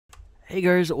Hey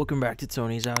guys, welcome back to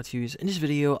Tony's How To's. In this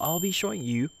video, I'll be showing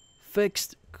you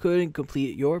fixed couldn't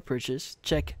complete your purchase,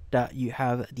 check that you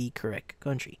have the correct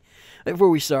country. Before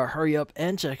we start, hurry up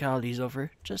and check how these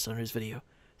over just under this video.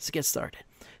 Let's get started.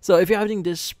 So if you're having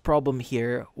this problem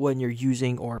here when you're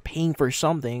using or paying for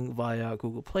something via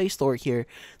Google Play Store here,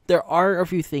 there are a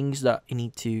few things that you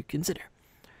need to consider.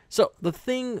 So the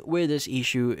thing with this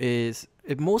issue is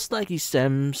it most likely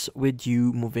stems with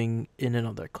you moving in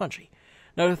another country.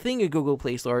 Now the thing with Google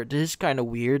Play Store, this is kind of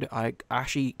weird. I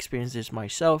actually experienced this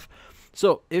myself.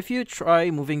 So if you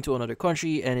try moving to another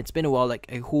country and it's been a while, like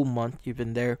a whole month you've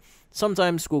been there,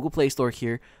 sometimes Google Play Store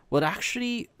here will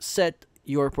actually set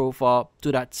your profile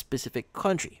to that specific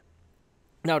country.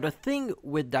 Now the thing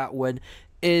with that one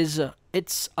is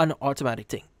it's an automatic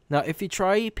thing. Now if you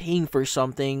try paying for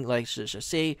something, like just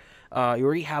say you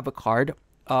already have a card.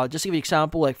 Just to give you an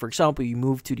example, like for example, you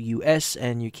moved to the US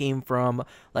and you came from,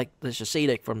 like, let's just say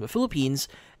like from the Philippines,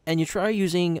 and you try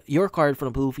using your card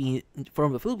from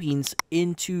the Philippines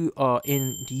into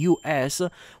in the US.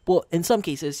 Well, in some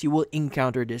cases you will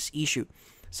encounter this issue.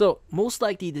 So most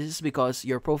likely this is because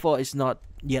your profile is not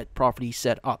yet properly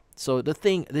set up. So this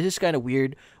is kind of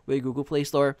weird with Google Play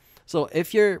Store. So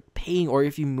if you're paying or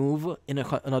if you move in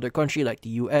another country like the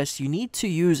US, you need to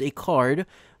use a card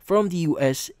from the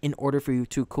US in order for you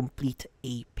to complete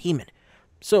a payment.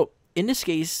 So in this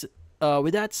case,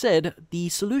 with that said, the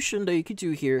solution that you could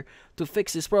do here to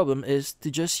fix this problem is to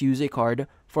just use a card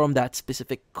from that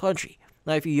specific country.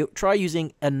 Now, if you try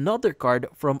using another card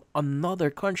from another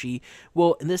country,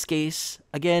 well, in this case,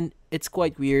 again, it's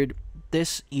quite weird.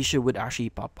 This issue would actually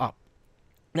pop up.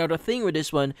 Now, the thing with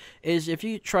this one is if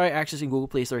you try accessing Google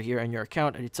Play Store here on your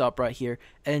account at the top right here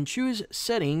and choose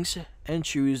Settings and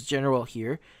choose General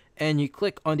here, and you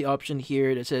click on the option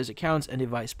here that says Accounts and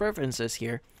Device Preferences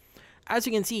here, as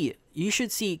you can see, you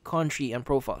should see Country and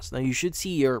Profiles. Now, you should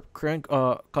see your current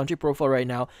country profile right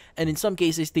now, and in some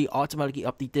cases, they automatically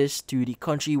update this to the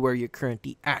country where you're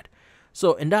currently at.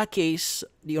 So, in that case,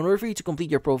 in order for you to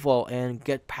complete your profile and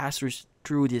get past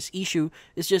through this issue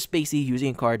is just basically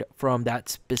using a card from that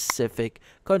specific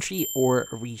country or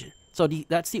region. So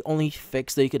that's the only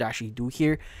fix that you could actually do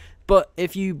here. But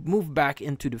if you move back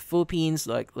into the Philippines,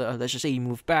 like let's just say you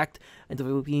move back into the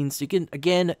Philippines, you can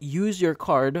again use your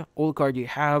card, old card you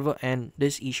have, and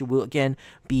this issue will again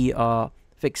be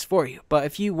fixed for you. But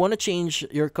if you want to change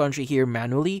your country here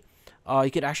manually,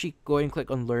 you could actually go and click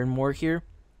on Learn More here.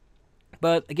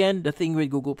 But again, the thing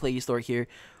with Google Play Store here,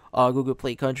 Google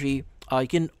Play Country, you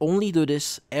can only do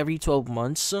this every 12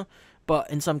 months,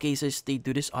 but in some cases they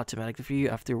do this automatically for you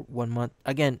after 1 month.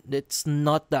 Again, it's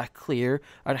not that clear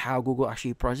on how Google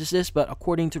actually processes this, but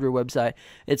according to their website,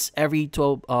 it's every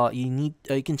 12. You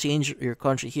can change your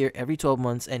country here every 12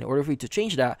 months, and in order for you to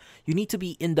change that, you need to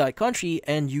be in that country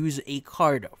and use a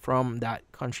card from that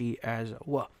country as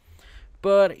well.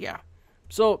 But yeah,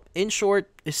 so in short,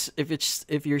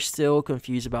 if you're still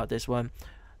confused about this one,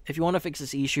 if you want to fix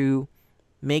this issue,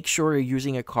 make sure you're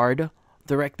using a card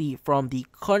directly from the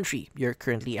country you're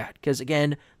currently at. Because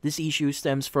again, this issue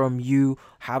stems from you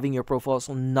having your profiles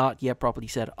not yet properly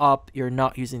set up. You're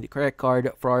not using the correct card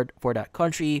for that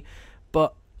country.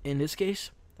 But in this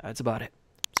case, that's about it.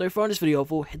 So if you found this video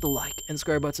helpful, hit the like and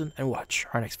subscribe button and watch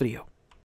our next video.